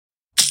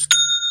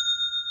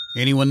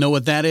Anyone know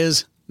what that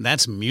is?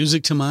 That's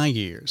music to my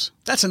ears.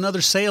 That's another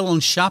sale on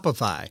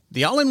Shopify,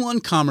 the all-in-one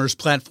commerce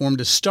platform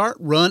to start,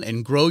 run,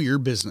 and grow your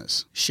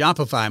business.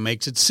 Shopify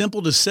makes it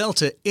simple to sell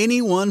to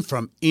anyone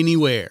from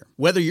anywhere.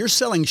 Whether you're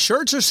selling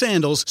shirts or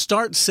sandals,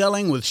 start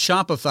selling with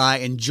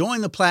Shopify and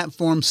join the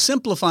platform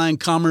simplifying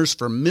commerce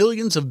for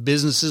millions of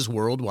businesses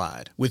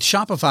worldwide. With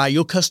Shopify,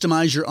 you'll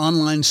customize your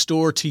online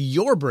store to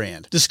your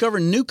brand,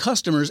 discover new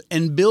customers,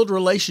 and build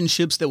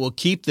relationships that will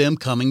keep them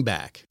coming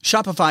back.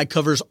 Shopify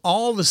covers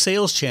all the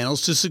sales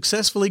channels to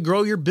successfully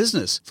grow your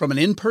business, from an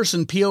in-person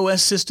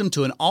POS system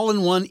to an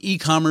all-in-one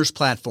e-commerce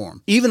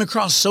platform, even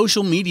across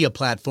social media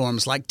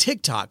platforms like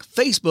TikTok,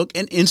 Facebook,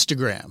 and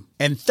Instagram.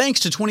 And thanks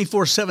to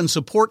 24/7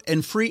 support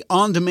and free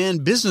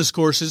on-demand business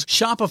courses,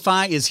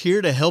 Shopify is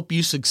here to help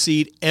you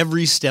succeed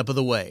every step of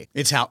the way.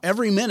 It's how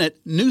every minute,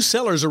 new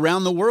sellers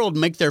around the world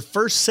make their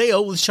first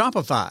sale with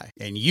Shopify.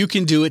 And you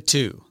can do it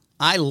too.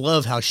 I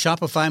love how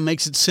Shopify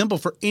makes it simple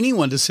for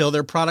anyone to sell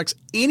their products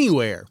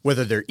anywhere.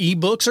 Whether they're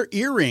ebooks or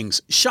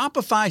earrings,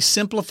 Shopify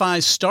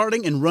simplifies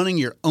starting and running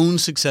your own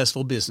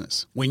successful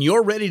business. When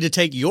you're ready to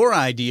take your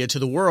idea to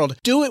the world,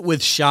 do it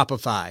with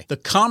Shopify, the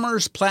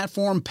commerce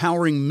platform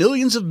powering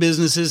millions of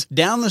businesses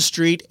down the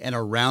street and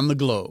around the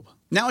globe.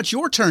 Now it's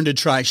your turn to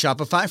try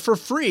Shopify for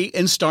free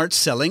and start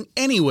selling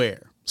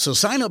anywhere. So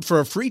sign up for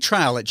a free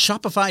trial at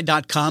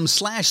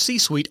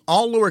shopify.com/C-Suite,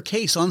 all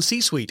lowercase on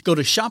C-Suite. Go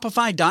to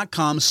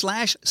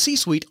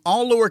shopify.com/C-Suite,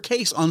 all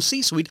lowercase on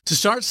C-Suite to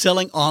start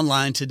selling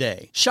online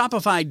today.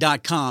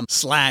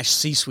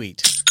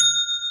 Shopify.com/C-Suite.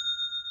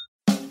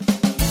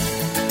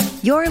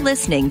 You're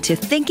listening to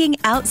Thinking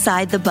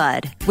Outside the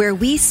Bud, where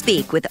we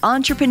speak with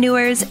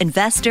entrepreneurs,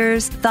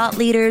 investors, thought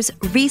leaders,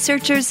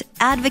 researchers,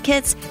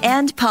 advocates,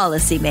 and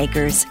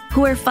policymakers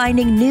who are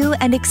finding new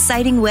and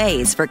exciting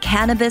ways for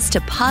cannabis to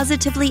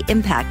positively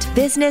impact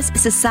business,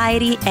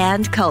 society,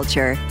 and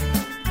culture.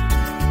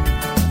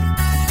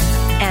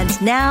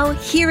 And now,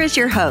 here is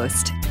your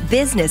host,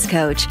 business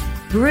coach,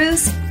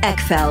 Bruce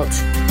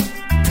Eckfeldt.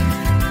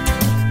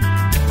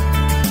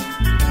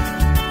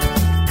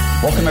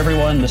 Welcome,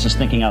 everyone. This is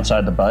Thinking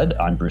Outside the Bud.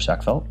 I'm Bruce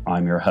Eckfeldt.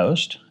 I'm your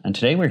host. And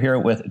today we're here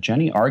with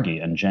Jenny Argy.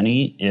 And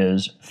Jenny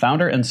is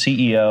founder and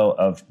CEO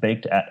of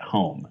Baked at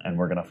Home. And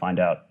we're going to find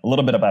out a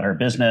little bit about her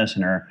business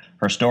and her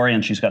story.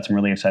 And she's got some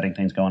really exciting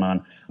things going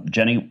on.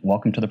 Jenny,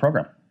 welcome to the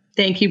program.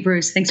 Thank you,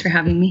 Bruce. Thanks for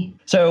having me.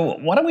 So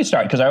why don't we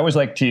start? Because I always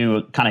like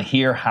to kind of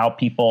hear how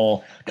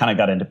people kind of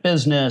got into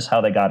business, how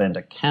they got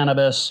into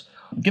cannabis.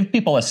 Give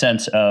people a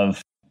sense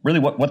of really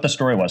what the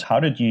story was. How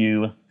did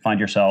you find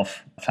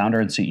yourself founder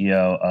and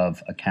CEO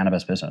of a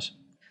cannabis business?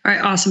 All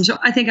right, awesome. So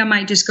I think I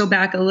might just go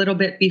back a little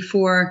bit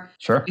before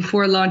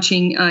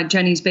launching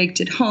Jenny's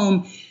Baked at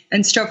Home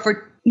and start.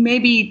 For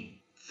maybe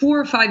 4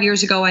 or 5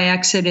 years ago, I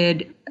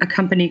exited a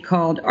company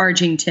called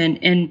Argington,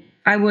 and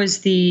I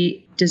was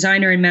the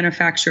designer and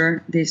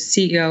manufacturer, the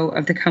CEO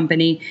of the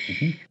company.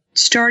 Mm-hmm.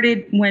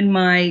 Started when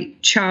my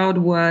child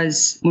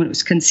was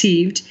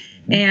conceived,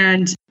 mm-hmm.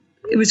 and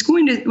it was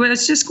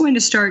just going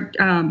to start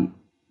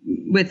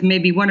with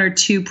maybe 1 or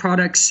 2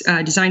 products,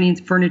 designing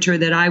furniture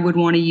that I would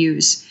want to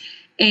use.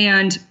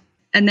 And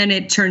then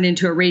it turned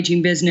into a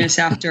raging business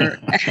after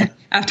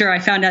I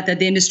found out that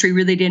the industry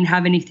really didn't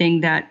have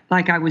anything that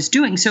like I was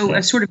doing. So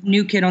a sort of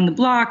new kid on the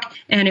block,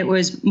 and it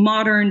was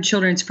modern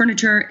children's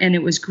furniture, and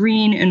it was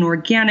green and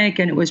organic,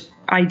 and it was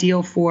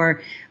ideal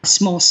for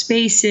small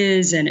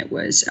spaces, and it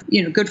was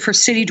good for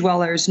city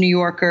dwellers, New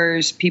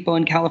Yorkers. People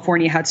in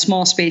California had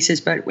small spaces,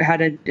 but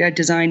had a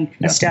design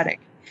aesthetic.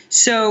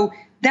 So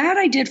that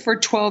I did for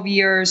 12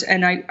 years,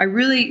 and I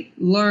really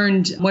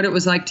learned what it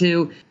was like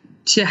to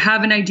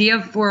have an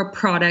idea for a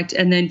product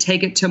and then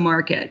take it to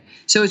market.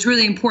 So it's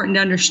really important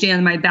to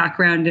understand my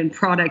background in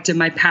product and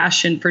my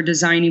passion for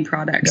designing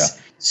products. Yeah.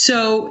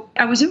 So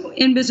I was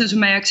in business with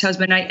my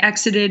ex-husband. I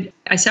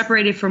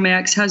separated from my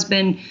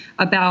ex-husband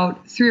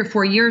about 3 or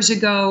 4 years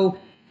ago.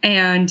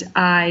 And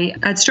I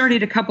had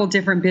started a couple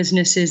different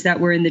businesses that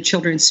were in the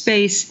children's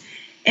space.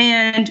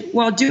 And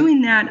while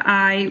doing that,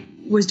 I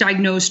was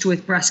diagnosed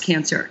with breast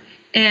cancer.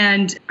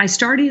 And I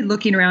started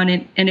looking around,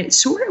 and it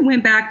sort of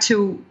went back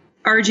to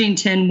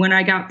Argington. When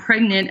I got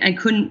pregnant, I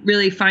couldn't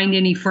really find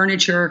any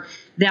furniture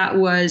that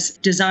was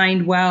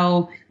designed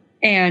well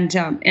and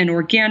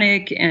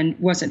organic and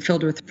wasn't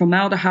filled with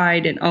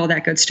formaldehyde and all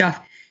that good stuff.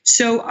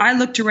 So I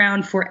looked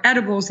around for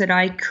edibles that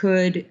I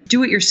could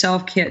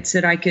do-it-yourself kits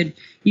that I could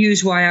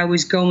use while I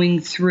was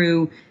going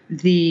through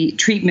the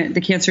treatment,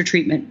 the cancer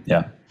treatment.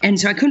 Yeah. And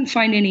so I couldn't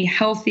find any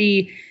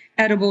healthy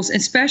edibles,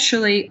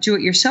 especially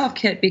do-it-yourself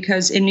kit,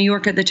 because in New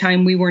York at the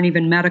time, we weren't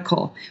even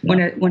medical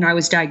when I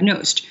was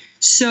diagnosed.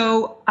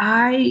 So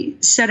I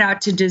set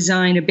out to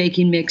design a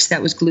baking mix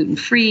that was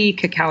gluten-free,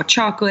 cacao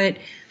chocolate,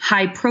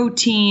 high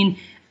protein.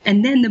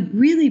 And then the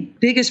really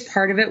biggest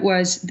part of it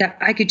was that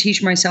I could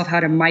teach myself how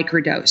to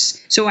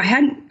microdose. So I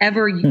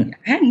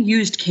hadn't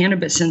used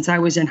cannabis since I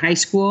was in high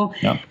school.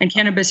 Yeah. And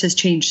cannabis has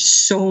changed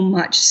so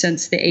much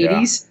since the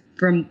 80s. Yeah.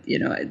 From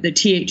the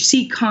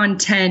THC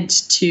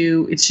content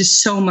to it's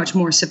just so much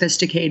more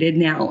sophisticated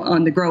now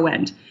on the grow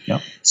end. Yeah.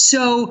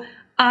 So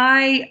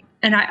I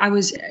And I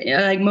was,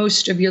 like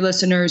most of your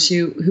listeners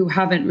who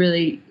haven't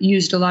really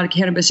used a lot of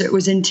cannabis, it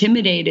was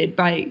intimidated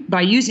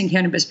by using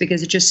cannabis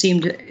because it just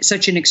seemed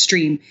such an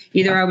extreme.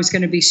 Either I was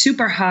going to be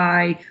super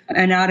high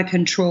and out of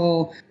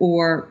control,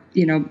 or,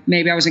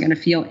 maybe I wasn't going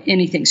to feel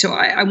anything. So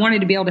I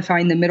wanted to be able to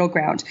find the middle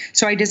ground.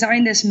 So I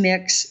designed this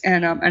mix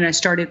and I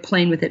started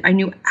playing with it. I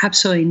knew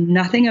absolutely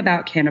nothing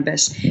about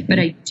cannabis, but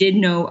I did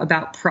know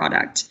about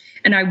product.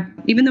 And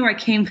even though I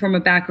came from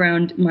a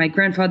background, my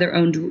grandfather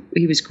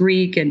he was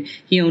Greek and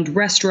he owned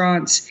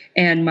restaurants,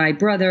 and my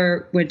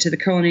brother went to the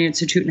Culinary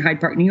Institute in Hyde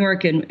Park, New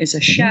York, and is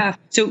a chef.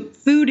 So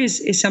food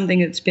is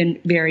something that's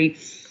been very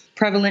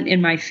prevalent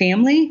in my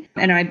family,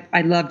 and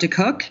I love to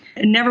cook.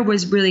 I never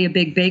was really a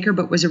big baker,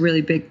 but was a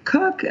really big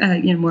cook,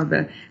 more of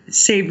a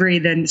savory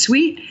than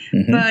sweet.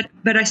 But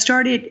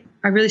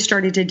I really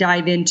started to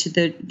dive into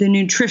the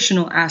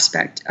nutritional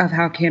aspect of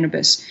how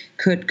cannabis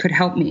could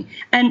help me.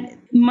 And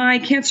my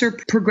cancer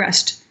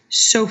progressed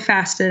so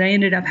fast that I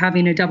ended up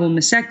having a double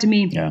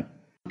mastectomy. Yeah.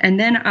 And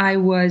then I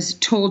was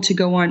told to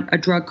go on a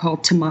drug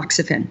called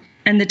tamoxifen.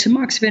 And the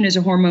tamoxifen is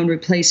a hormone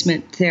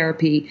replacement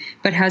therapy,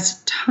 but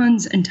has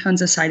tons and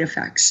tons of side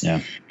effects.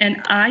 Yeah.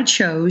 And I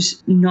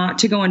chose not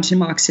to go on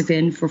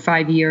tamoxifen for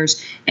 5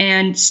 years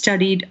and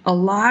studied a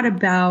lot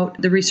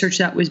about the research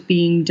that was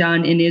being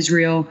done in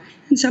Israel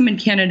and some in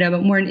Canada,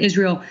 but more in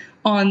Israel,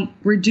 on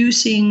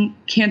reducing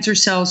cancer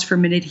cells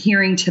from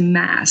adhering to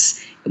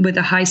mass with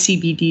a high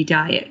CBD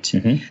diet.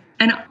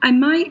 And I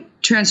might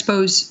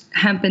transpose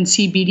hemp and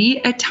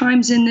CBD at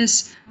times in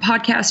this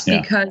podcast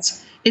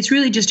because it's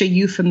really just a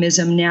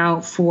euphemism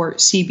now for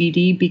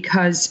CBD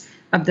because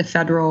of the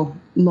federal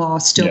law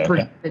still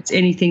prohibits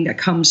anything that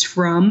comes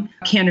from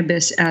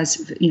cannabis as,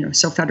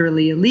 so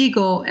federally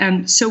illegal.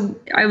 And so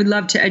I would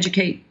love to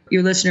educate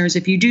your listeners.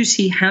 If you do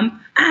see hemp,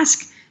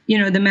 ask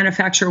the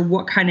manufacturer,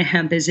 what kind of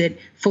hemp is it?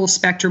 Full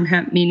spectrum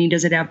hemp, meaning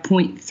does it have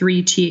 0.3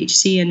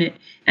 THC in it?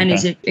 And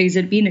is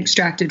it being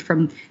extracted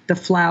from the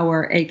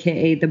flower,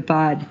 AKA the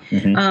bud?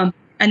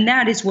 And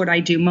that is what I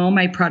do. All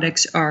my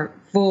products are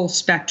full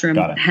spectrum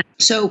hemp.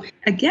 So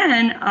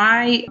again,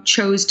 I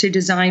chose to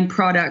design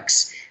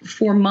products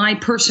for my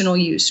personal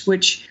use,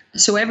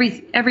 so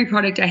every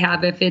product I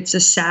have, if it's a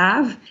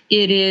salve,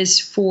 it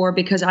is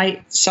because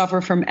I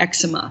suffer from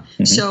eczema.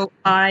 So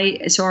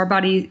our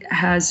body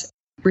has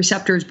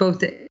receptors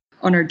both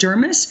on our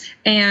dermis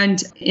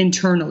and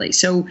internally.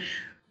 So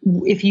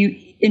if you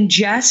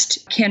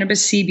ingest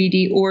cannabis,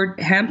 CBD, or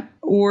hemp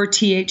or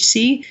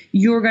THC,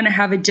 you're going to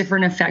have a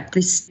different effect.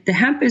 The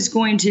hemp is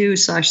going to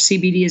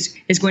 /CBD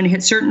is going to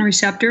hit certain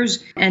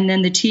receptors, and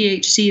then the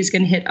THC is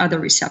going to hit other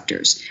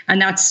receptors.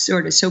 And that's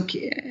sort of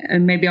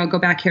and maybe I'll go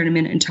back here in a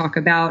minute and talk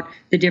about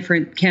the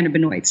different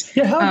cannabinoids.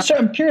 Yeah, so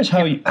I'm curious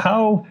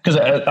how because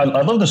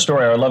I love the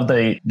story. I love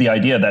the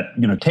idea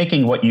that,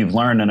 taking what you've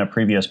learned in a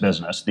previous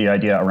business, the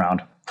idea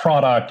around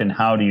product and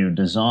how do you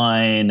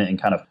design and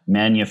kind of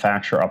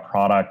manufacture a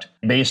product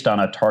based on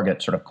a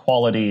target sort of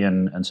quality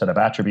and set of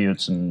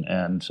attributes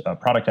and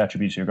product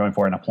attributes you're going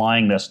for, and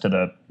applying this to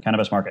the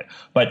cannabis market.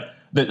 But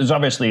there's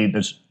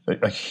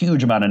a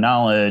huge amount of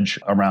knowledge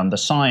around the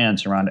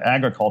science, around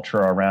agriculture,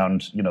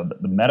 around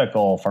the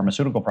medical,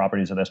 pharmaceutical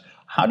properties of this.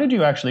 How did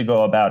you actually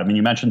go about? I mean,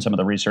 you mentioned some of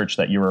the research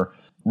that you were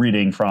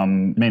reading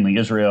from mainly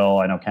Israel.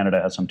 I know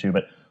Canada has some too,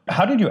 but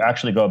how did you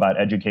actually go about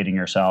educating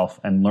yourself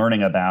and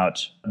learning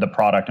about the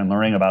product and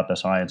learning about the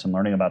science and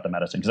learning about the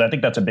medicine? Because I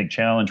think that's a big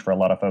challenge for a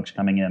lot of folks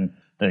coming in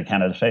the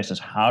Canada space is,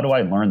 how do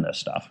I learn this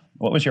stuff?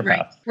 What was your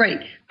path?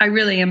 Right. I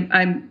really am.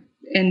 I'm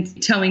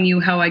telling you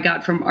how I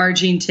got from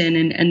Argentine,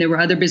 and there were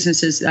other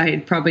businesses that I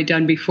had probably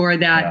done before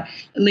that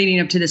leading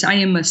up to this. I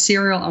am a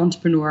serial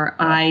entrepreneur.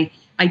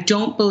 I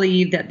don't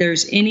believe that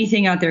there's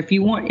anything out there.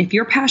 If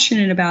you're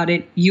passionate about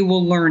it, you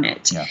will learn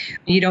it. Yeah.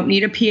 You don't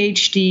need a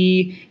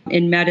PhD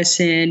in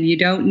medicine. You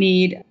don't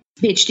need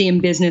a PhD in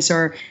business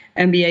or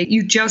MBA.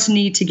 You just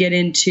need to get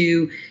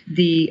into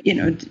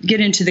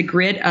the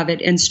grid of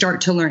it and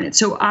start to learn it.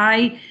 So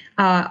I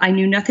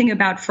knew nothing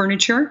about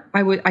furniture.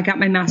 I got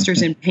my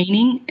master's in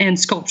painting and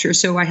sculpture,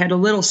 so I had a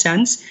little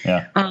sense.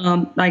 Yeah.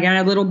 I got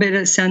a little bit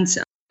of sense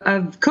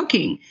of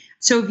cooking.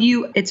 So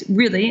it's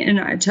really, and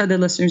I tell the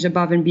listeners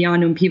above and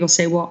beyond, when people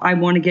say, well, I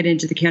want to get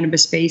into the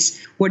cannabis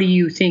space, what do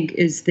you think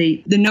is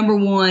the number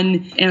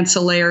one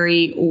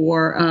ancillary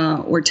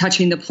or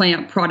touching the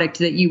plant product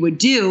that you would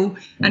do?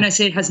 And I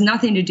say it has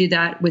nothing to do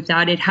with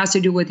that. It has to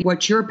do with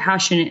what you're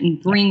passionate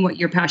and bring what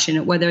you're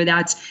passionate, whether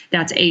that's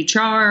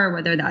HR,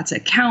 whether that's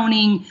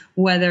accounting,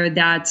 whether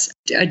that's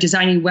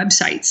designing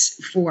websites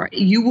for.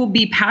 You will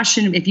be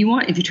passionate if you're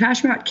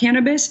passionate about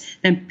cannabis,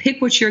 then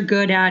pick what you're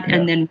good at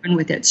and then run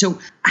with it. So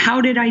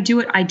how did I do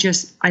it?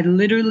 I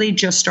literally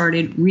just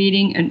started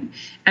reading and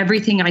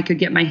everything I could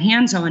get my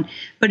hands on.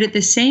 But at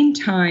the same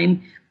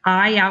time,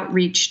 I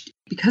outreached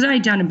because I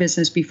had done a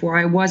business before.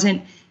 I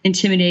wasn't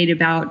intimidated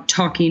about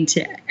talking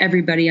to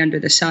everybody under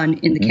the sun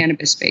in the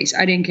cannabis space.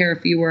 I didn't care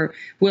if you were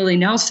Willie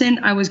Nelson,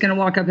 I was going to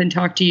walk up and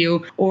talk to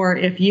you, or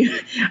if you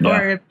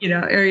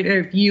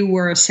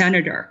were a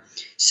senator.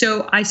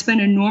 So I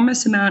spent an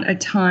enormous amount of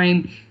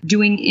time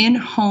doing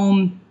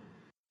in-home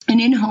an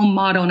in-home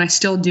model, and I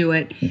still do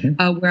it,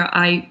 where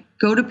I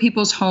go to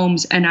people's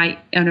homes and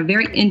in a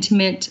very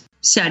intimate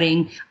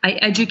setting, I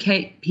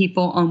educate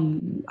people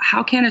on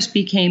how cannabis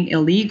became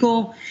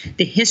illegal,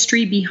 the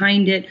history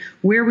behind it,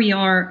 where we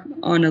are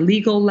on a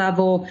legal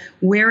level,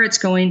 where it's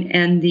going,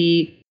 and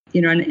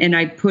and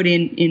I put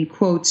in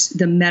quotes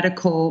the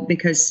medical,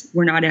 because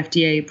we're not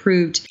FDA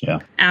approved,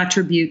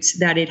 attributes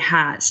that it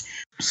has.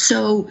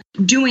 So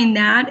doing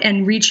that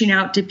and reaching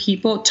out to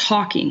people,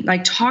 talk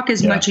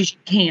as much as you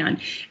can.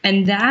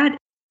 And that,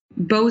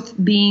 both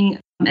being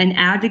an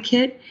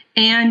advocate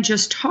and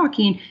just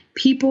talking,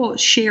 people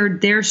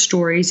shared their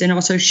stories and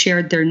also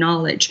shared their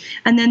knowledge.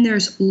 And then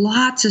there's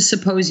lots of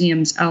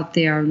symposiums out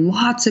there,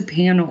 lots of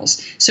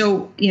panels.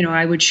 So,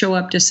 I would show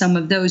up to some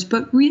of those,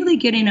 but really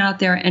getting out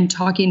there and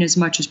talking as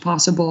much as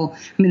possible.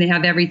 I mean, they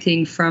have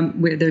everything from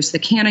where there's the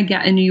Canna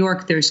in New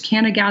York, there's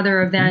Canna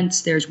Gather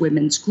events, there's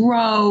Women's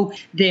Grow,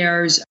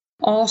 there's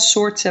all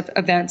sorts of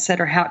events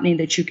that are happening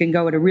that you can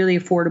go at a really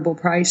affordable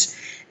price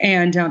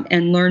and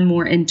learn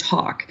more and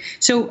talk.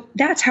 So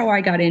that's how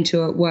I got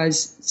into it,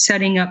 was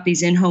setting up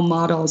these in-home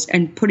models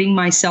and putting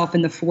myself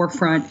in the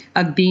forefront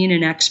of being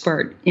an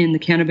expert in the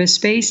cannabis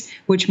space,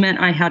 which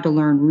meant I had to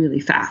learn really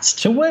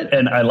fast.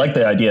 And I like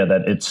the idea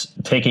that it's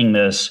taking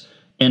this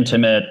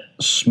intimate,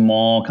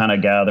 small kind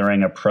of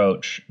gathering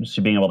approach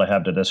to being able to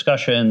have the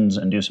discussions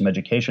and do some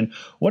education.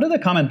 What are the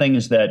common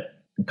things that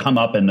come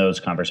up in those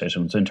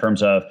conversations in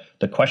terms of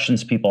the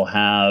questions people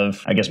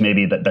have, I guess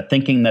maybe the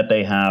thinking that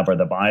they have or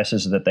the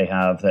biases that they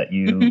have that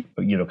you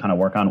kind of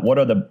work on? What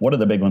are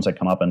the big ones that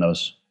come up in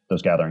those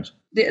gatherings?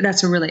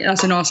 That's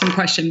an awesome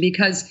question,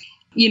 because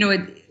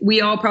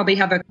we all probably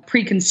have a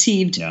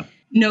preconceived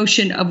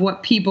notion of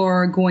what people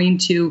are going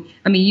to.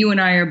 I mean, you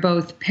and I are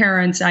both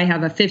parents. I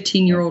have a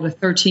 15-year-old, a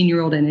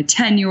 13-year-old, and a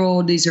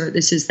 10-year-old. This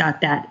is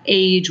that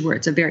age where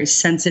it's a very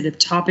sensitive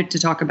topic to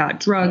talk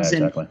about drugs. Yeah,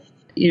 exactly.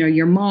 And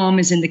your mom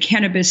is in the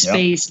cannabis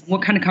space.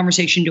 What kind of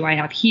conversation do I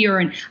have here?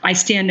 And I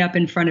stand up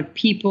in front of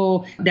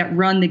people that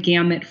run the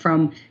gamut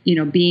from,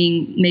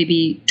 being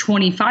maybe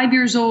 25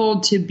 years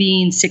old to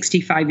being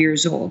 65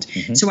 years old.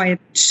 So I have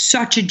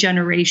such a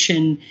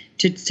generation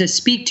to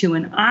speak to.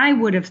 And I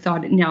would have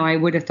thought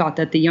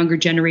that the younger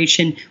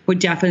generation would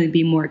definitely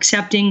be more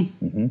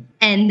accepting,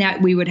 and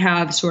that we would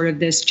have sort of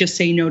this just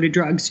say no to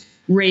drugs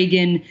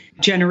Reagan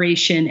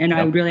generation, and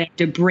I would really have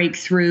to break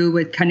through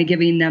with kind of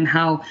giving them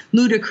how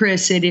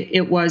ludicrous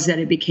it was that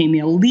it became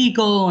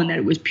illegal and that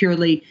it was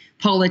purely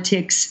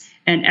politics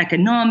and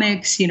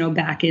economics,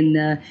 back in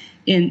the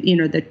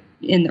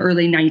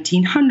early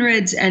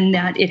 1900s, and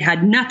that it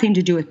had nothing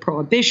to do with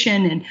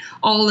prohibition and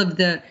all of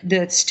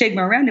the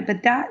stigma around it.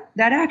 But that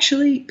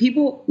actually,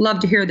 people love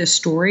to hear this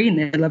story, and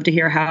they love to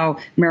hear how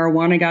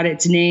marijuana got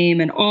its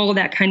name and all of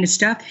that kind of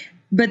stuff.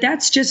 But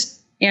that's just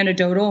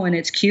anecdotal, and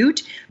it's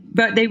cute,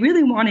 but they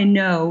really want to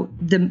know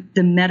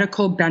the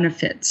medical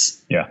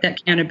benefits that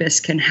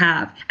cannabis can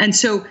have. And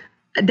so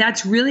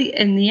that's really,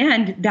 in the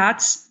end,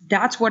 that's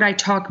what I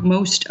talk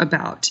most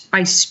about.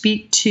 I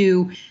speak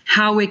to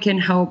how it can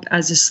help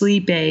as a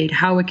sleep aid,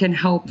 how it can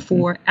help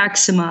for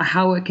eczema,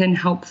 how it can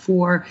help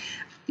for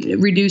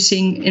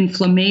reducing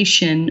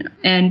inflammation,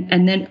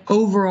 and then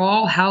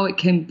overall how it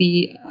can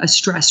be a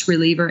stress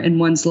reliever in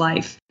one's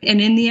life.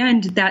 And in the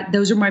end,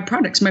 those are my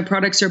products. My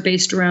products are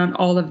based around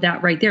all of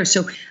that right there.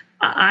 So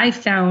I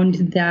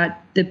found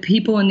that the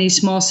people in these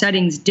small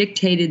settings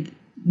dictated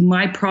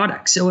my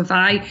products. So if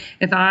I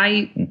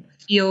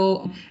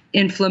feel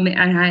inflammation,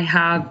 and I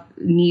have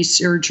knee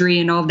surgery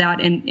and all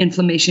that, and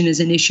inflammation is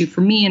an issue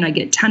for me, and I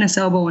get tennis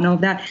elbow and all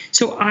that.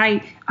 So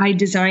I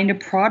designed a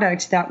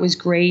product that was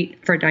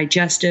great for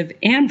digestive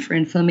and for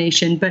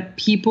inflammation, but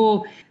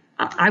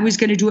I was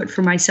going to do it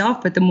for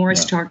myself, but the more I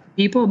talk to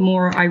people, the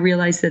more I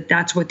realized that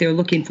that's what they're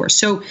looking for.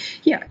 So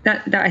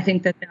I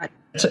think that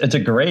it's a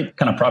great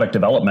kind of product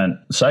development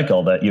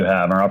cycle that you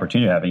have, or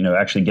opportunity you have,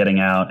 actually getting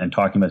out and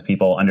talking with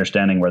people,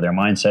 understanding where their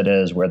mindset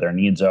is, where their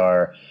needs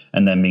are,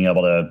 and then being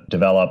able to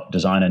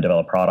design and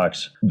develop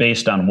products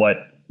based on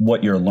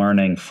what you're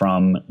learning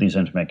from these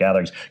intimate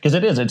gatherings. Because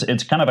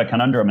it's kind of a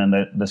conundrum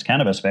in this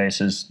cannabis space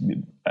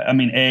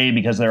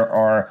because there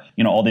are,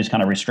 all these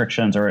kind of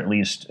restrictions, or at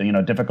least,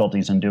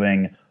 difficulties in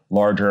doing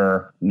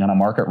larger,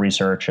 market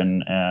research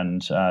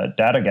and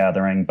data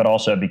gathering, but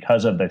also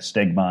because of the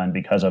stigma and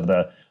because of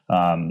the,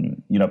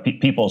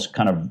 people's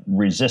kind of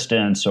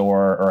resistance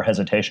or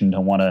hesitation to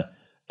want to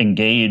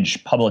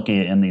engage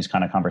publicly in these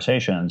kind of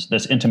conversations.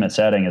 This intimate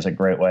setting is a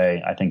great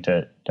way, I think,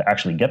 to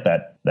actually get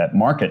that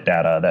market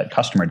data, that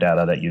customer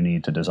data that you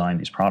need to design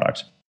these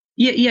products.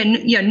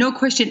 Yeah, no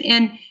question.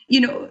 And,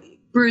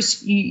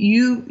 Bruce,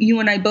 you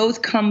and I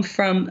both come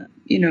from,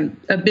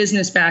 a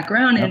business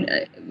background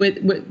and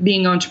with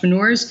being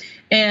entrepreneurs.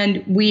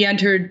 And we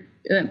entered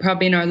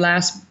probably in our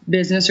last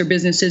business or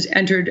businesses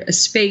entered a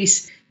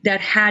space that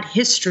had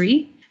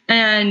history,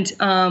 and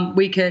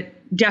we could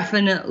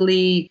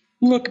definitely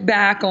look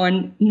back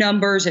on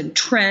numbers and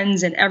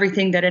trends and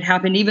everything that had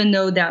happened, even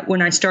though that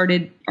when I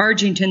started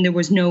Argington, there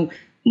was no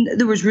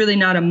there was really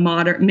not a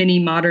mini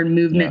modern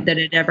movement that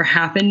had ever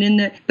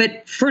happened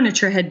but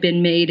furniture had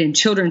been made and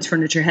children's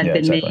furniture had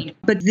been made.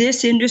 But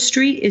this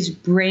industry is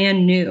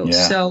brand new.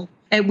 Yeah. So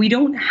and we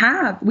don't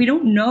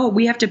know.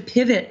 We have to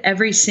pivot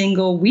every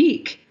single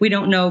week. We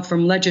don't know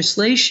from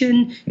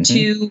legislation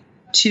to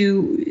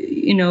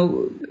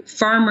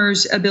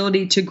farmers'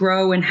 ability to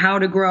grow and how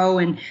to grow,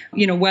 and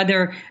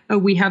whether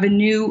we have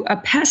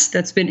a pest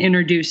that's been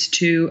introduced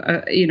to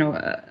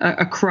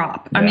a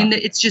crop. Yeah. I mean,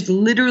 it's just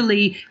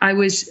literally.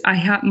 I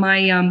have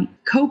my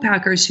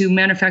co-packers who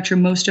manufacture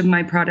most of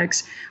my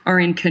products are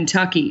in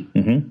Kentucky.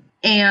 Mm-hmm.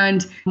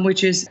 And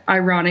which is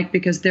ironic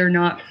because they're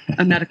not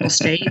a medical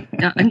state,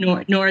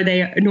 nor are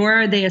they a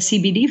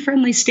CBD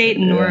friendly state,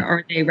 nor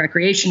are they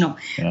recreational.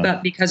 Yeah.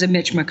 But because of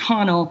Mitch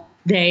McConnell,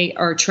 they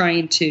are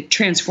trying to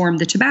transform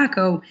the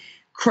tobacco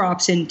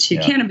crops into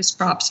cannabis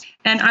crops.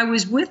 And I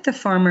was with the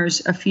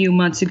farmers a few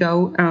months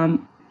ago.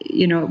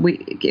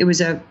 It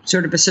was a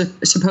sort of a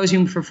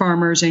symposium for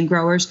farmers and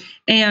growers,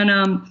 and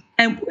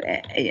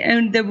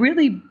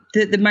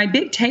my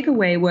big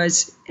takeaway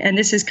was, and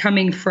this is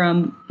coming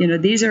from,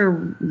 these are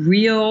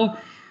real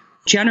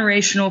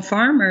generational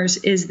farmers,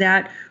 is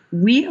that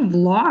we have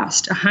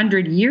lost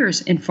 100 years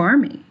in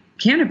farming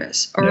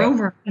cannabis, or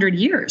over 100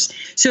 years.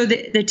 So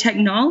the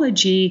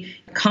technology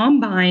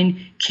combine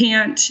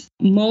can't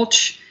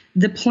mulch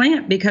the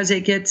plant because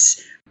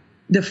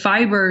the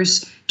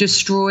fibers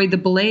destroy the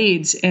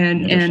blades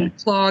and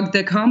clog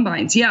the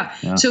combines. Yeah.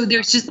 So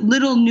there's just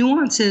little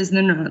nuances,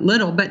 they're not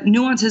little, but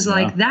nuances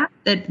like that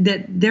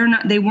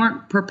they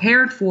weren't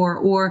prepared for,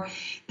 or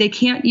they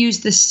can't use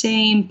the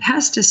same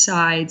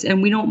pesticides.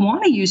 And we don't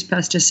want to use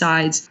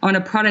pesticides on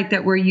a product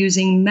that we're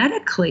using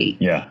medically.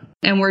 Yeah.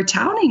 And we're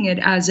touting it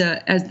as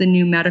the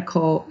new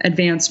medical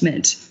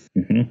advancement.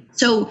 Mm-hmm.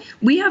 So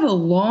we have a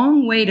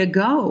long way to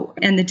go,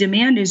 and the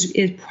demand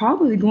is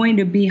probably going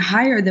to be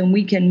higher than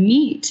we can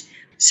meet.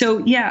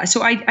 So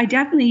I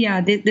definitely,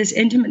 this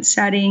intimate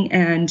setting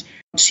and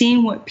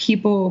seeing what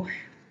people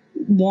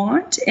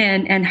want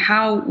and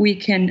how we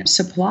can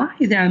supply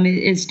them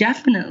is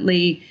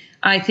definitely,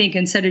 I think,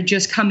 instead of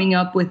just coming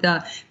up with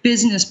a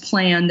business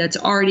plan that's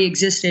already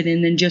existed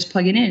and then just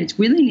plug it in, it's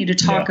really need to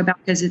talk about,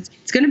 because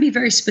it's going to be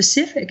very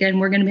specific, and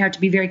we're going to have to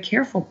be very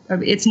careful.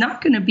 It's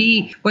not going to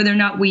be whether or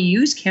not we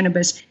use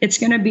cannabis. It's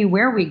going to be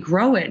where we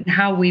grow it and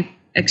how we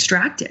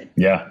extract it.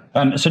 Yeah.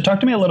 So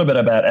talk to me a little bit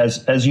about,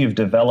 as you've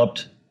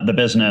developed the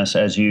business,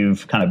 as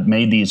you've kind of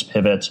made these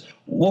pivots,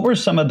 what were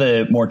some of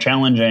the more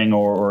challenging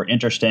or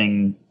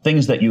interesting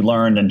things that you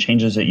learned and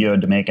changes that you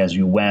had to make as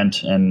you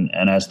went and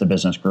as the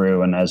business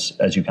grew, and as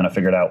you kind of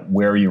figured out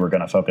where you were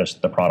going to focus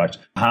the product?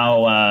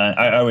 How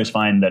I always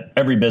find that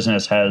every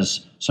business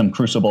has some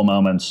crucible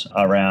moments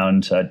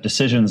around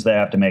decisions they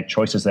have to make,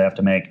 choices they have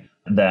to make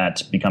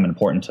that become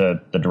important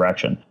to the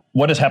direction.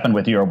 What has happened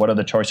with you, or what are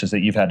the choices that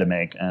you've had to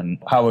make, and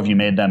how have you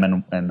made them,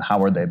 and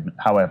how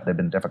have they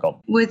been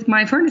difficult? With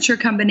my furniture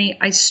company,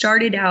 I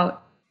started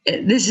out,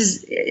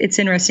 it's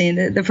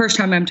interesting. The first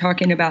time I'm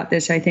talking about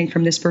this, I think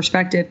from this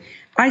perspective,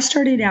 I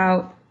started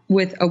out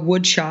with a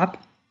wood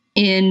shop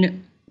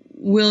in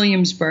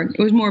Williamsburg.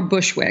 It was more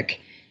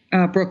Bushwick,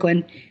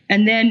 Brooklyn.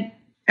 And then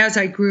as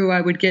I grew,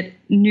 I would get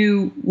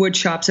new wood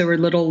shops that were a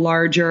little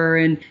larger,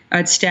 and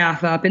I'd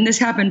staff up. And this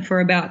happened for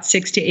about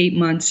 6 to 8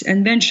 months. And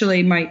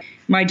eventually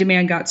my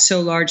demand got so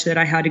large that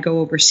I had to go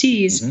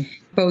overseas,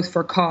 both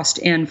for cost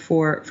and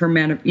for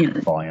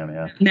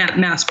volume,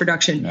 mass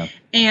production. Yeah.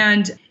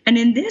 And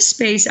in this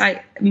space,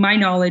 my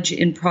knowledge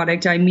in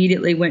product, I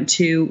immediately went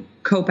to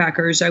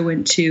co-packers. I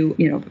went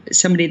to,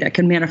 somebody that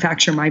can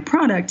manufacture my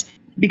product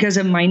because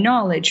of my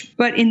knowledge.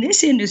 But in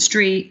this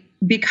industry,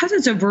 because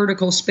it's a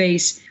vertical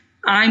space,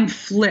 I'm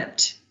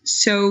flipped.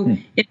 So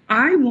if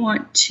I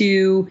want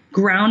to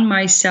ground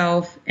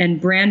myself and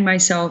brand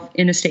myself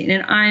in a state,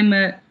 and I'm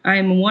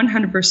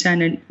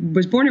 100%, and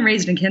was born and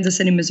raised in Kansas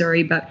City,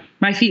 Missouri, but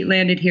my feet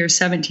landed here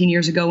 17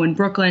 years ago in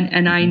Brooklyn,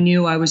 and I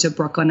knew I was a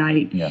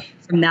Brooklynite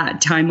from that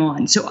time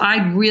on. So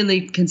I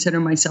really consider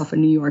myself a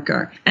New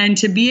Yorker. And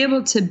to be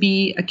able to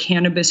be a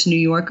cannabis New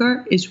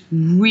Yorker is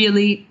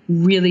really,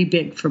 really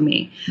big for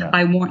me. Yeah.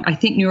 I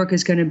think New York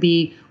is going to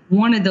be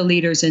one of the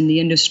leaders in the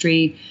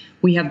industry.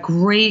 We have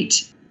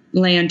great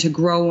land to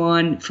grow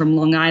on from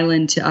Long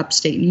Island to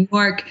upstate New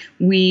York.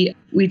 We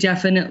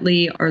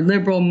definitely are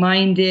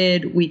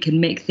liberal-minded. We can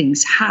make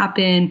things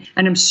happen.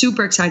 And I'm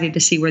super excited to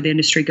see where the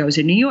industry goes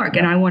in New York.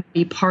 And I want to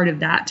be part of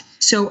that.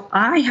 So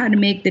I had to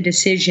make the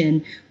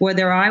decision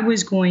whether I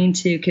was going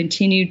to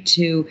continue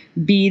to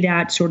be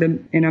that sort of,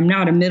 and I'm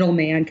not a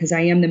middleman because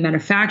I am the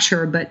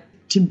manufacturer, but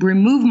to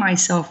remove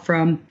myself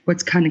from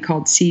what's kind of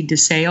called seed to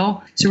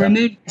sale. So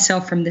remove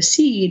myself from the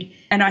seed.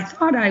 And I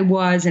thought I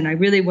was, and I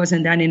really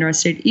wasn't that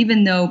interested,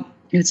 even though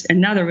it's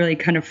another really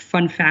kind of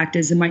fun fact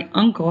is that my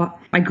uncle,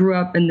 I grew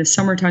up in the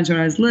summer times when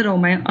I was little,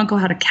 my uncle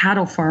had a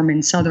cattle farm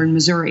in southern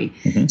Missouri.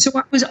 Mm-hmm. So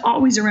I was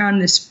always around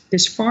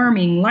this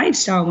farming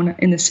lifestyle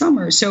in the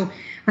summer. So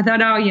I thought,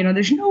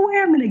 there's no way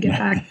I'm going to get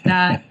back to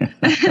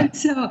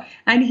that.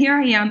 And here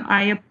I am.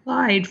 I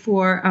applied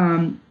for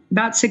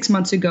about 6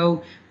 months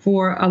ago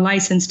for a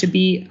license to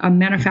be a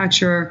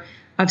manufacturer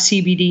of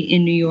CBD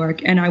in New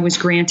York, and I was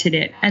granted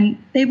it.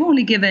 And they've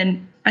only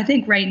given, I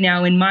think right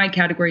now in my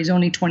category is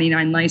only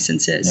 29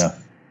 licenses. Yeah.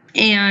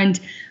 And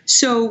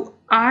so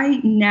I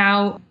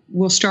now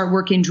will start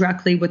working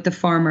directly with the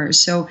farmers.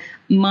 So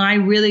my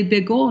really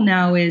big goal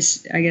now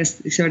is, I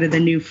guess sort of the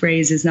new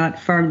phrase is not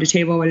farm to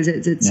table. What is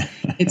it?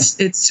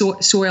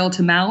 It's soil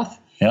to mouth.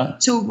 Yeah.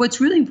 So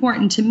what's really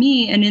important to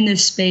me, and in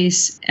this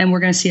space, and we're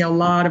going to see a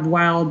lot of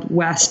Wild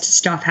West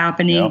stuff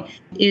happening,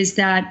 is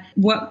that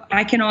what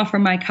I can offer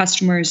my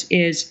customers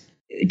is,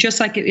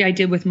 just like I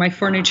did with my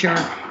furniture,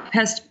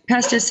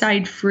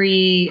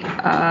 pesticide-free,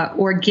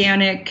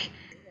 organic,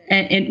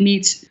 and it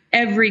meets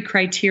every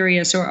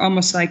criteria. So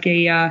almost like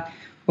a,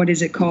 what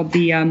is it called?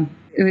 I'm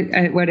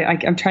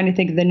trying to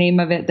think of the name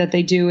of it that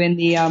they do in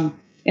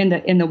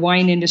the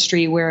wine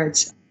industry, where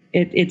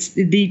it's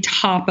the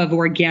top of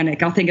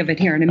organic. I'll think of it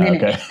here in a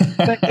minute. Okay.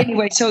 But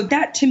anyway, so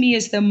that to me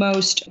is the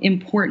most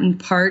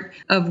important part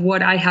of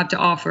what I have to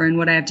offer and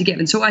what I have to give.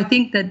 And so I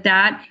think that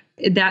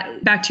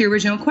back to your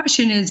original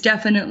question is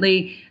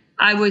definitely,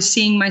 I was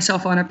seeing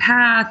myself on a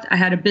path. I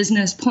had a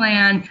business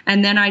plan.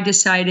 And then I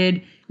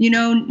decided,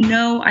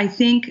 no, I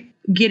think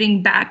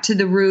getting back to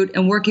the root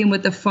and working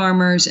with the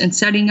farmers and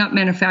setting up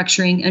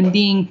manufacturing and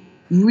being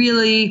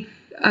really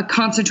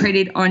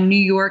concentrated on New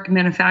York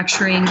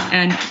manufacturing.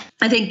 And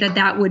I think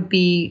that would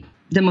be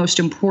the most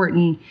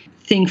important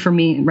thing for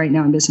me right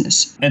now in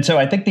business. And so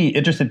I think the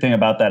interesting thing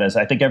about that is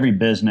I think every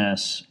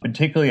business,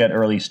 particularly at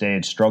early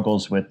stage,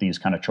 struggles with these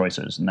kind of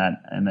choices. And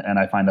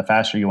I find the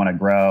faster you want to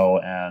grow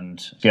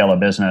and scale a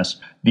business,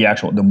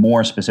 the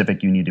more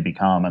specific you need to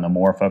become and the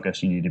more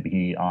focused you need to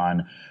be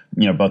on,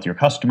 both your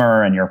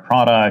customer and your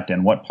product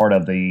and what part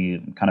of the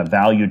kind of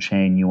value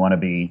chain you want to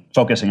be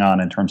focusing on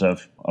in terms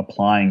of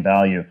applying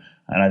value.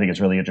 And I think it's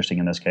really interesting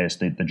in this case,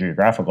 the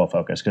geographical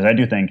focus, because I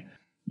do think,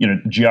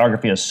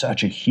 geography is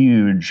such a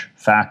huge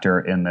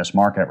factor in this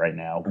market right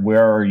now.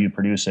 Where are you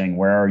producing?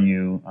 Where are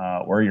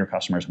your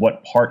customers?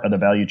 What part of the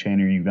value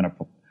chain are you going to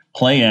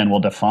play in will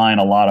define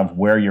a lot of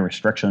where your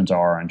restrictions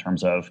are in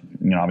terms of,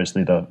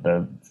 obviously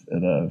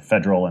the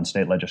federal and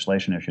state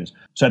legislation issues.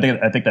 So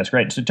I think that's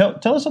great. So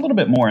tell us a little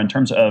bit more in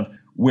terms of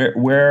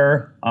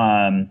where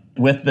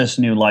with this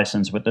new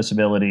license, with this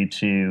ability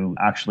to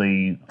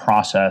actually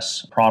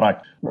process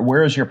product,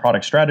 where is your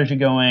product strategy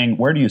going?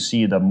 Where do you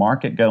see the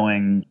market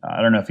going?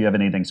 I don't know if you have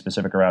anything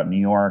specific around New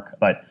York,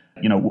 but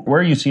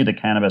where you see the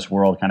cannabis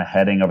world kind of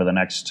heading over the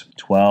next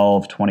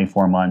 12,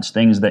 24 months,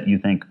 things that you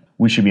think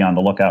we should be on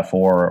the lookout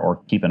for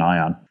or keep an eye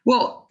on?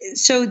 Well,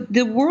 so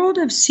the world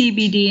of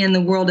CBD and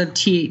the world of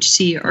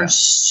THC are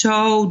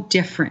so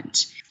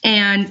different.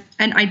 And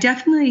I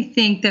definitely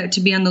think that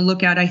to be on the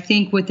lookout, I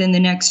think within the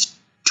next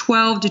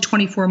 12 to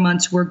 24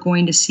 months, we're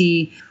going to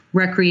see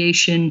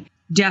recreation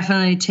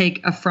definitely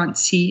take a front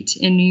seat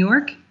in New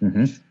York.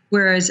 Mm-hmm.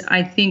 Whereas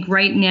I think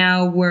right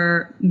now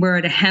we're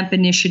at a hemp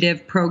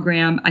initiative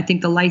program. I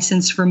think the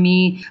license for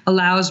me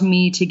allows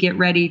me to get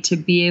ready to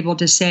be able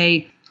to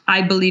say,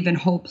 I believe in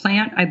whole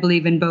plant. I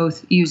believe in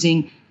both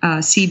using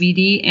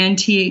CBD and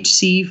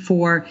THC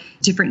for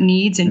different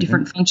needs and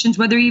different functions,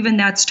 whether even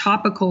that's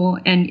topical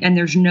and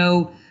there's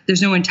no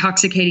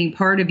intoxicating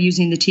part of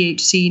using the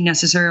THC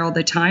necessarily all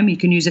the time. You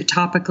can use it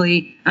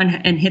topically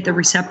and hit the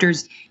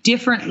receptors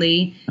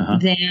differently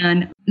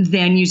than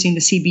using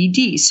the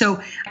CBD.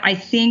 So I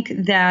think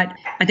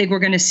we're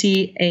going to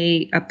see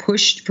a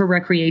push for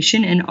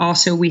recreation. And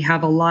also we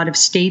have a lot of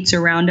states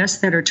around us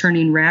that are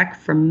turning rec,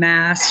 from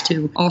Mass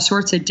to all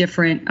sorts of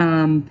different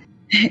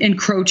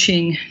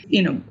encroaching,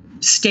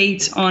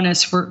 states on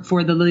us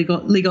for the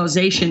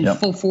legalization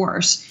full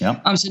force.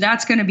 Yep. So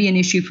that's going to be an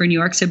issue for New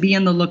York. So be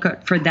on the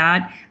lookout for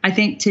that. I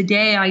think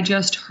today I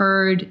just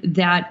heard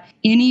that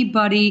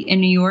anybody in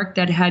New York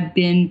that had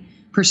been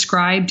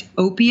prescribed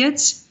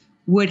opiates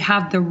would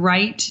have the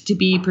right to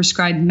be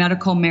prescribed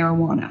medical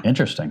marijuana.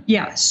 Interesting.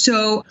 Yeah.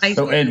 So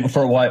and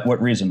for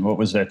what reason? What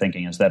was their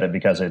thinking? Is that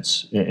because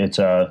it's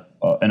an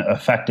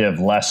effective,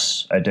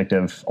 less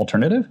addictive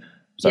alternative?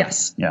 So,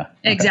 yes. Yeah.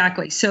 Okay.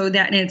 Exactly. So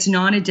that it's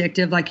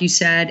non-addictive, like you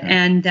said,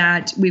 and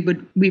that we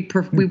would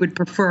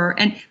prefer.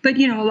 But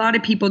a lot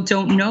of people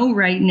don't know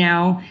right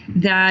now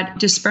that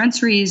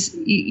dispensaries,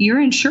 your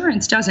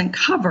insurance doesn't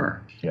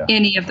cover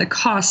any of the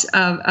costs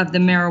of the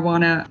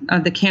marijuana,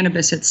 of the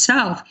cannabis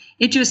itself.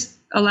 It just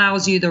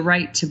allows you the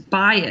right to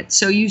buy it.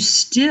 So you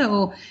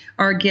still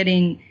are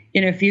getting,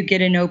 if you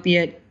get an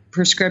opiate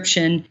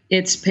prescription,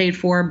 it's paid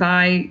for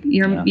by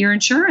your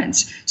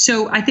insurance.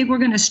 So I think we're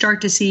going to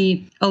start to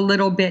see a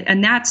little bit,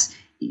 and that's,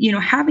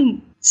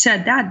 having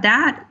said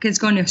that is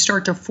going to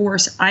start to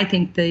force, I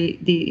think,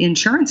 the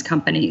insurance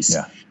companies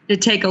to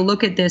take a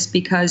look at this,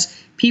 because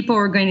people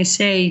are going to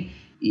say,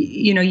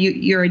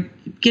 you're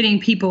getting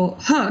people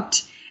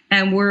hooked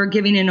and we're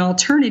giving an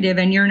alternative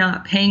and you're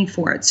not paying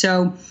for it.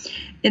 So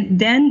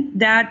then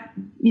that,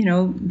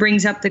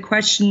 brings up the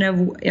question of,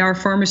 are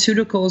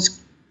pharmaceuticals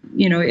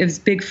is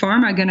Big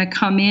Pharma going to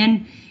come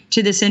in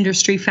to this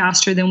industry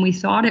faster than we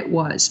thought it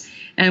was?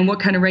 And what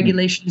kind of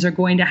regulations are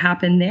going to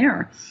happen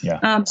there?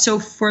 Yeah. So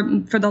for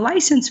the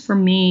license, for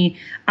me,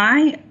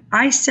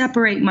 I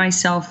separate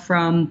myself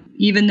from,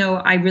 even though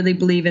I really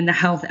believe in the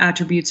health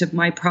attributes of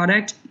my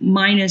product,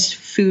 mine is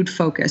food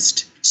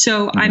focused.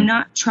 So I'm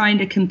not trying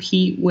to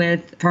compete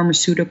with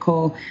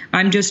pharmaceutical.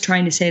 I'm just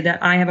trying to say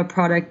that I have a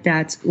product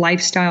that's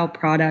lifestyle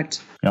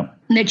product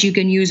that you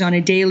can use on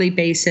a daily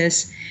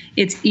basis.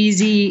 It's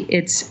easy.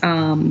 It's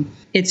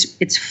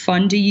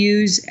fun to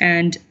use,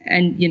 and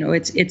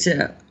it's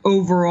a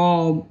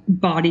overall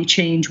body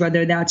change.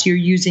 Whether that's you're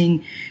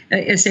using,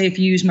 say, if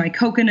you use my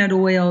coconut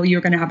oil, you're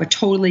going to have a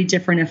totally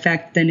different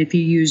effect than if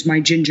you use my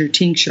ginger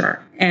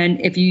tincture. And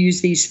if you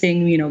use these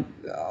things,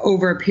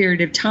 over a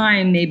period of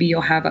time, maybe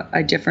you'll have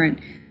a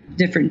different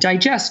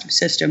digestive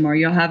system, or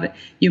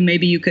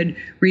maybe you could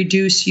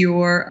reduce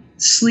your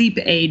sleep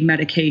aid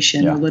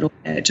medication a little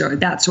bit, or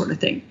that sort of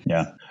thing.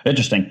 Yeah,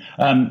 interesting.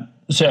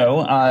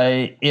 So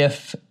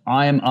if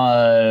I'm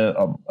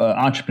an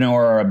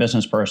entrepreneur or a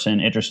business person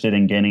interested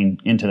in getting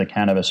into the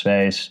cannabis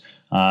space,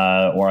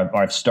 or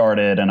I've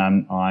started and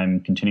I'm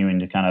continuing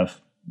to kind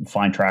of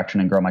find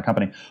traction and grow my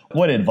company,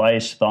 what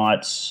advice,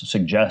 thoughts,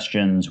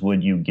 suggestions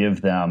would you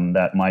give them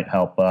that might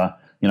help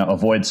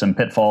avoid some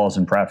pitfalls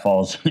and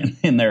pratfalls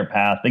in their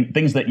path,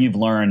 things that you've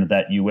learned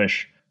that you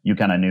wish you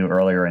kind of knew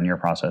earlier in your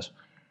process?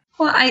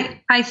 Well,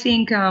 I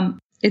think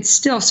it's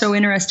still so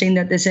interesting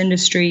that this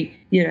industry,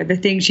 the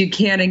things you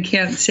can and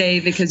can't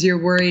say because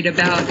you're worried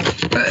about.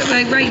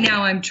 Like right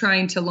now, I'm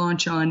trying to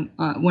launch on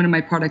one of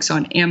my products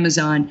on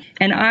Amazon,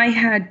 and I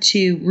had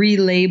to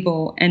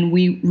relabel and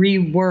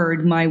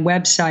reword my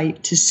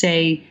website to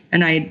say,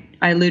 and I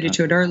alluded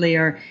to it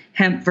earlier,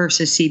 hemp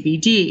versus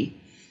CBD.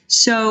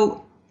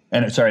 So.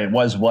 And sorry, it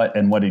was what,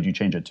 and what did you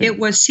change it to? It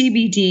was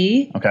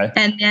CBD. Okay.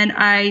 And then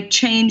I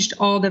changed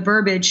all the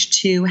verbiage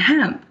to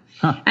hemp.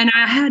 Huh. And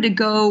I had to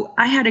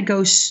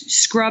go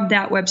scrub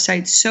that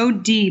website so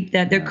deep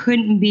that there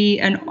couldn't be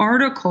an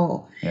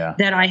article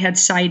that I had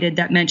cited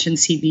that mentioned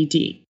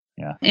CBD.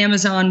 Yeah.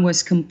 Amazon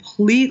was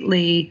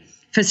completely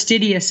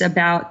fastidious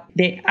about,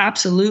 they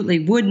absolutely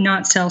would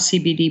not sell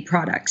CBD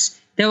products.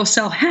 They'll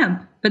sell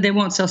hemp, but they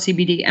won't sell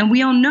CBD. And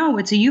we all know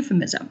it's a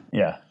euphemism.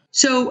 Yeah.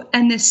 So,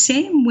 and the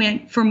same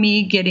went for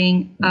me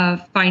getting a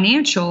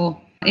financial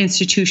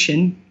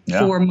institution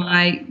for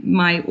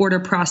my order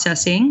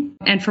processing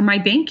and for my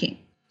banking.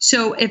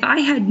 So if I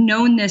had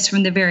known this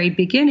from the very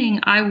beginning,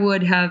 I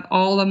would have,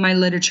 all of my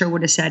literature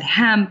would have said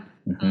hemp.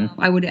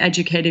 I would have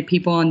educated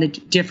people on the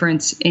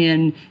difference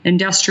in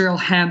industrial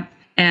hemp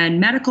and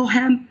medical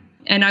hemp.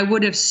 And I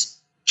would have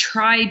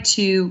tried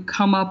to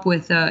come up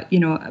with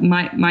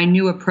my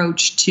new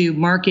approach to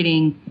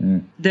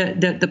marketing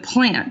the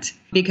plant,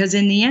 because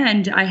in the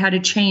end I had to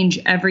change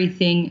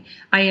everything.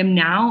 I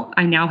now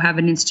have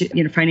an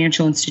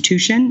financial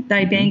institution that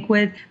I bank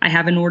with. I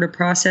have an order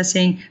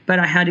processing, but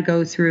I had to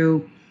go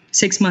through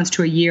 6 months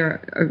to a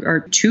year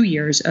or 2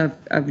 years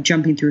of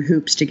jumping through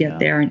hoops to get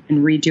there and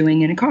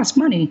redoing, and it costs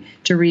money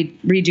to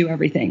redo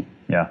everything.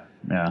 Yeah.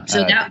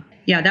 So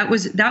that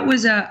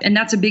was and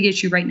that's a big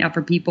issue right now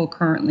for people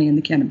currently in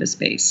the cannabis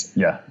space.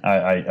 Yeah,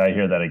 I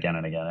hear that again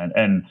and again,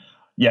 and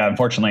yeah,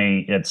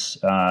 unfortunately, it's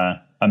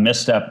a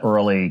misstep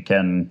early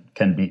can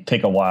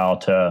take a while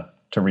to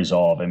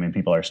resolve. I mean,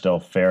 people are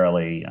still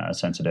fairly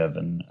sensitive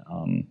and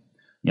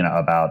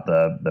about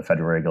the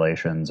federal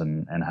regulations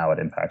and how it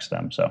impacts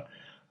them. So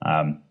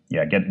having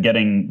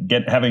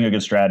a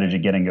good strategy,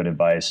 getting good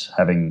advice,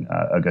 having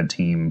a good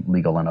team,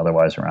 legal and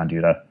otherwise, around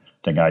you to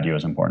guide you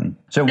is important.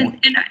 So,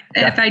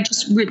 if I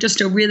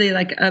just a really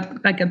like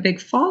a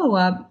big follow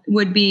up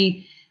would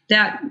be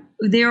that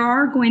there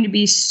are going to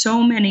be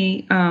so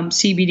many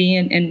CBD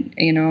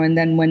and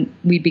then when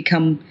we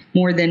become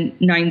more than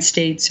 9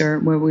 states, or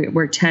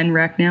we're 10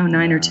 rec now,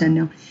 9 or 10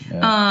 now,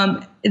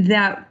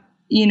 that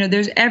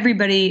there's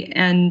everybody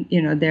and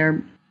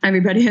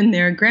everybody and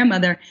their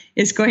grandmother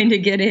is going to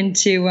get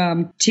into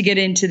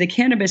the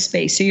cannabis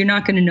space. So you're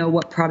not going to know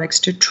what products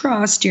to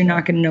trust. You're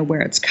not going to know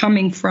where it's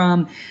coming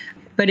from.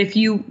 But if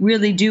you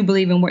really do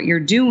believe in what you're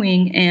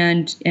doing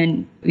and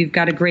you've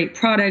got a great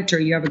product or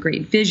you have a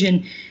great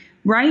vision,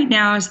 right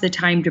now is the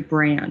time to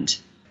brand.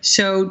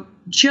 So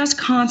just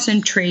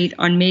concentrate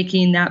on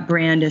making that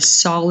brand as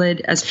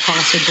solid as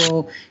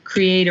possible.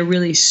 Create a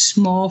really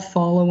small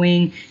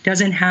following.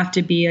 Doesn't have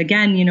to be,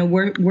 again,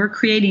 we're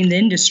creating the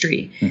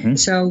industry. Mm-hmm.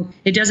 So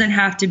it doesn't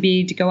have to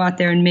be to go out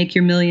there and make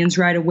your millions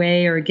right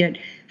away or get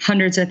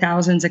hundreds of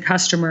thousands of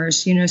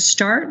customers.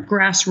 Start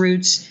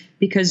grassroots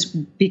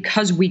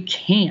because we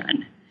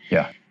can.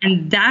 Yeah.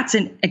 And that's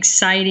an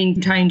exciting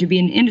time to be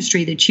in an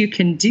industry that you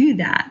can do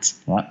that.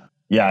 What?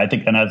 Yeah, I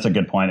think, and that's a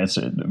good point. It's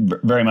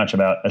very much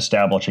about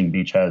establishing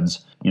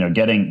beachheads,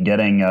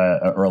 getting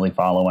a early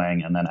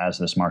following, and then as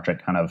this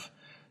market kind of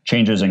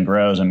changes and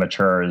grows and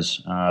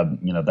matures,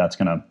 that's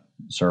going to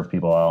serve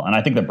people well. And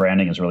I think the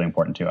branding is really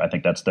important too. I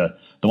think that's the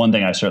one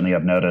thing I certainly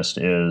have noticed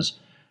is,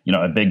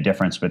 a big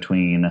difference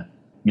between,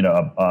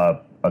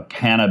 a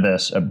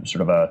cannabis,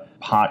 sort of a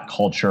pot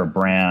culture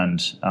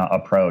brand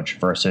approach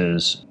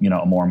versus,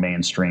 a more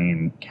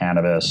mainstream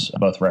cannabis,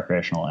 both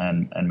recreational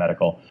and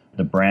medical.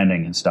 The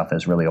branding and stuff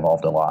has really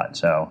evolved a lot.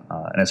 So,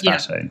 and it's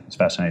fascinating. It's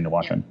fascinating to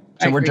watch it.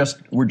 So we're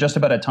just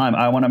about at time.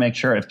 I want to make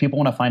sure if people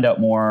want to find out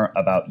more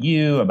about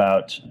you,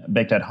 about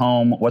Baked at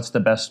Home, what's the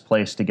best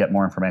place to get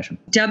more information?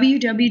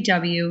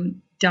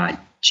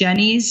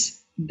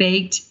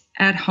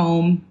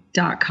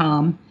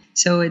 www.jennysbakedathome.com.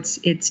 So it's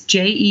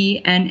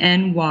JENNY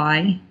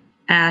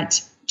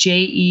at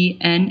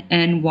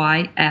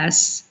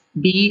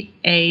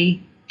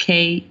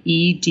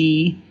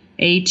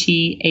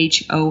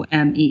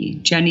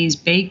JENNYSBAKEDATHOME,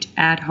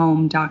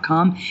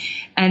 JennysBakedAtHome.com.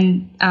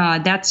 And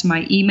that's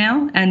my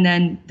email. And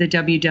then the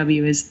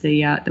WW is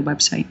the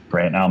website.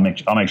 Great. And I'll make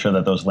sure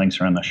that those links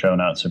are in the show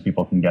notes so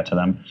people can get to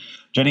them.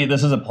 Jenny,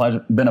 this has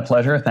been a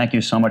pleasure. Thank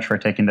you so much for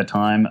taking the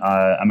time.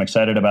 I'm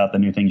excited about the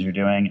new things you're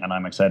doing, and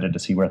I'm excited to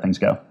see where things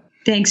go.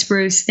 Thanks,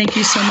 Bruce. Thank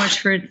you so much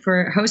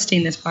for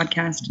hosting this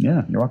podcast.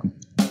 Yeah, you're welcome.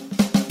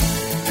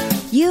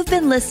 You've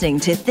been listening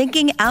to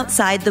Thinking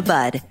Outside the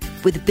Bud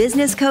with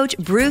business coach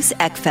Bruce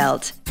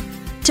Eckfeldt.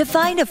 To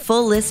find a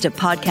full list of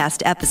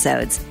podcast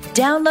episodes,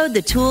 download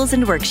the tools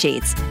and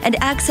worksheets, and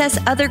access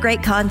other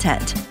great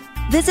content,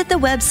 visit the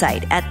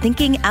website at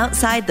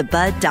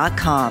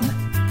thinkingoutsidethebud.com.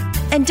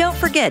 And don't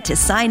forget to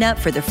sign up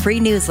for the free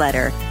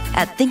newsletter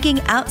at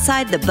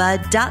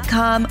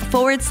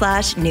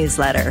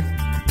thinkingoutsidethebud.com/newsletter.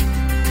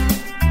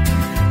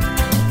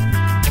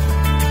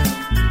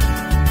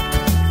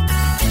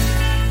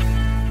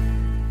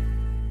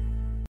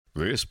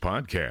 This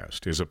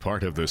podcast is a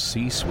part of the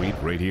C-Suite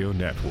Radio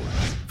Network.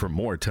 For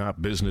more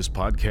top business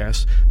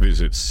podcasts,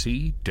 visit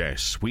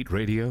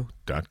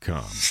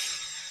c-suiteradio.com.